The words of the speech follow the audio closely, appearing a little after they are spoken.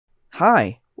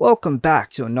Hi, welcome back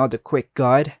to another quick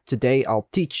guide. Today I'll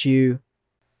teach you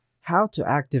how to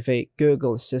activate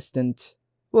Google Assistant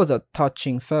with a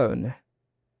touching phone.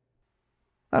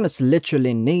 And it's literally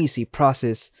an easy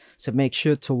process, so make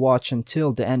sure to watch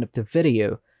until the end of the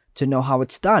video to know how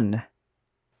it's done.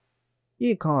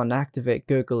 You can activate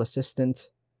Google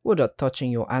Assistant without touching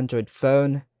your Android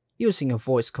phone using a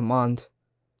voice command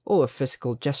or a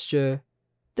physical gesture,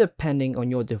 depending on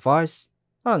your device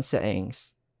and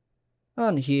settings.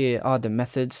 And here are the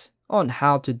methods on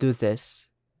how to do this.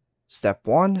 Step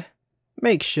 1.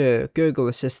 Make sure Google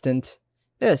Assistant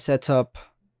is set up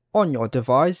on your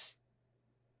device.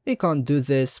 You can do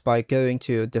this by going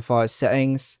to device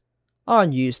settings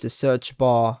and use the search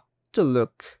bar to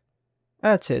look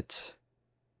at it.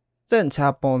 Then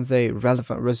tap on the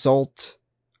relevant result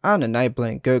and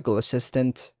enabling Google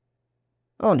Assistant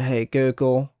on Hey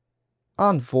Google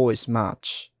and Voice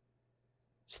Match.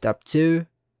 Step 2.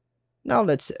 Now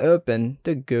let's open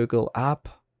the Google app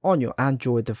on your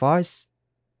Android device.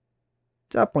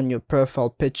 Tap on your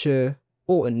profile picture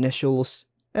or initials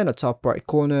in the top right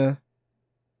corner.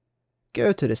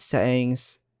 Go to the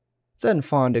settings, then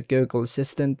find the Google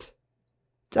Assistant.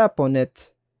 Tap on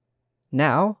it.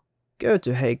 Now, go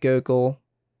to Hey Google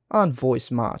and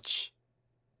Voice Match.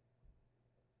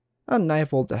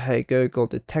 Enable the Hey Google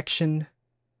detection.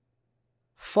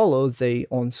 Follow the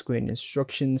on-screen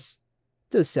instructions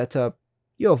to set up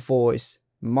your voice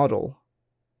model.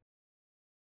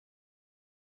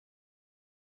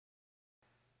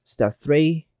 Step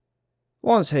 3.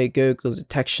 Once Hey Google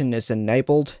detection is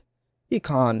enabled, you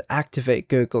can activate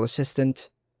Google Assistant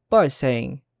by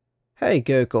saying Hey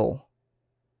Google,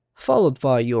 followed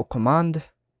by your command.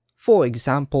 For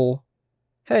example,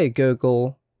 Hey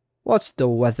Google, what's the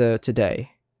weather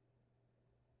today?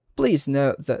 Please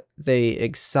note that the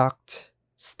exact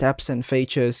steps and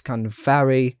features can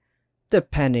vary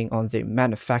depending on the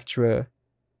manufacturer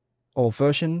or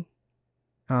version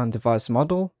and device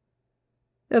model.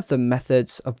 If the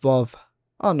methods above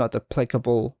are not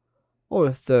applicable, or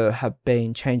if there have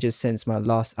been changes since my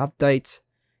last update,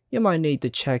 you might need to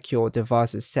check your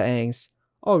device's settings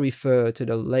or refer to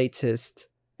the latest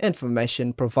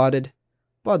information provided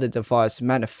by the device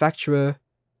manufacturer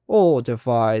or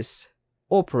device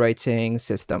operating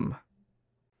system.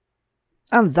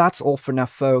 And that's all for now,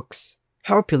 folks.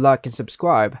 Hope you like and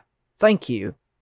subscribe. Thank you.